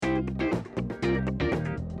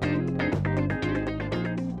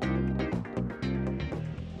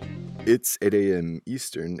It's 8 a.m.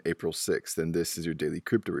 Eastern, April 6th, and this is your daily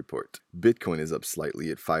crypto report. Bitcoin is up slightly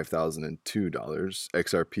at $5,002,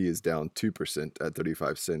 XRP is down 2% at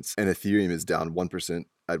 35 cents, and Ethereum is down 1%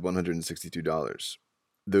 at $162.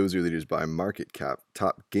 Those are leaders by market cap.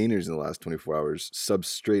 Top gainers in the last 24 hours,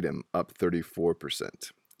 Substratum up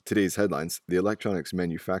 34%. Today's headlines: the electronics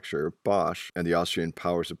manufacturer Bosch and the Austrian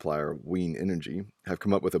power supplier Wien Energie have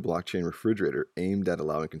come up with a blockchain refrigerator aimed at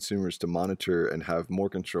allowing consumers to monitor and have more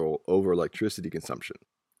control over electricity consumption.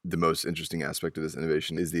 The most interesting aspect of this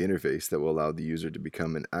innovation is the interface that will allow the user to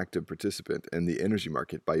become an active participant in the energy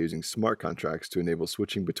market by using smart contracts to enable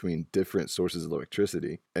switching between different sources of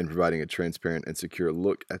electricity and providing a transparent and secure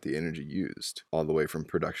look at the energy used, all the way from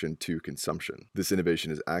production to consumption. This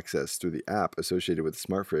innovation is accessed through the app associated with the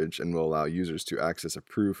smart fridge and will allow users to access a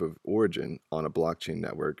proof of origin on a blockchain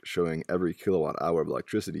network showing every kilowatt hour of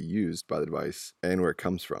electricity used by the device and where it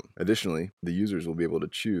comes from. Additionally, the users will be able to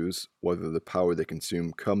choose whether the power they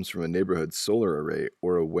consume comes from a neighborhood solar array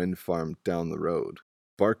or a wind farm down the road.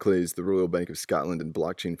 Barclays, the Royal Bank of Scotland, and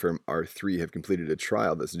blockchain firm R3 have completed a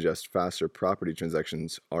trial that suggests faster property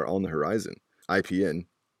transactions are on the horizon. IPN,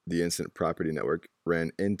 the instant property network,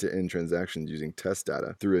 ran end-to-end transactions using test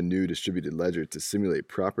data through a new distributed ledger to simulate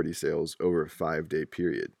property sales over a 5-day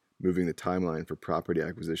period, moving the timeline for property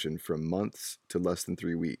acquisition from months to less than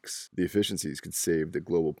 3 weeks. The efficiencies could save the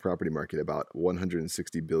global property market about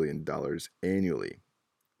 $160 billion annually.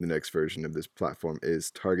 The next version of this platform is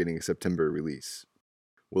targeting a September release.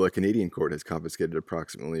 Well, a Canadian court has confiscated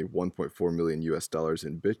approximately 1.4 million US dollars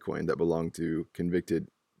in Bitcoin that belonged to convicted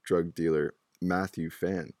drug dealer Matthew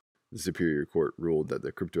Phan. The Superior Court ruled that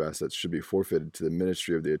the crypto assets should be forfeited to the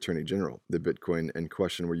Ministry of the Attorney General. The Bitcoin in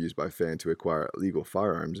question were used by Phan to acquire illegal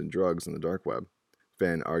firearms and drugs on the dark web.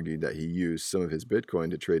 Phan argued that he used some of his Bitcoin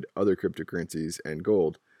to trade other cryptocurrencies and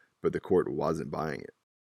gold, but the court wasn't buying it.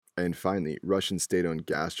 And finally, Russian state-owned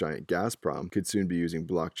gas giant Gazprom could soon be using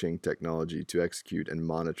blockchain technology to execute and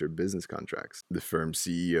monitor business contracts. The firm's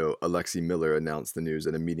CEO, Alexei Miller, announced the news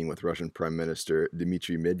at a meeting with Russian Prime Minister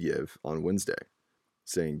Dmitry Medvedev on Wednesday,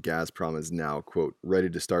 saying Gazprom is now, quote, ready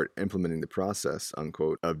to start implementing the process,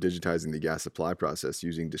 unquote, of digitizing the gas supply process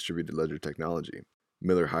using distributed ledger technology.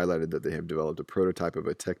 Miller highlighted that they have developed a prototype of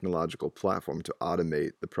a technological platform to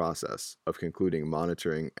automate the process of concluding,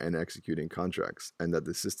 monitoring, and executing contracts, and that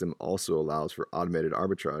the system also allows for automated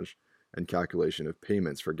arbitrage and calculation of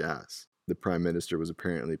payments for gas. The Prime Minister was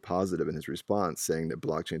apparently positive in his response, saying that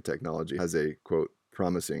blockchain technology has a, quote,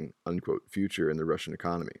 promising, unquote, future in the Russian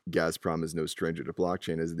economy. Gazprom is no stranger to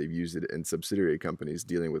blockchain, as they've used it in subsidiary companies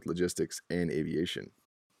dealing with logistics and aviation.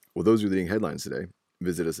 Well, those are the leading headlines today.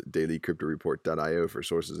 Visit us at dailycryptoreport.io for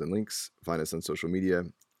sources and links. Find us on social media,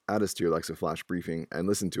 add us to your Alexa Flash briefing, and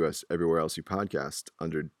listen to us everywhere else you podcast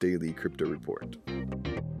under Daily Crypto Report.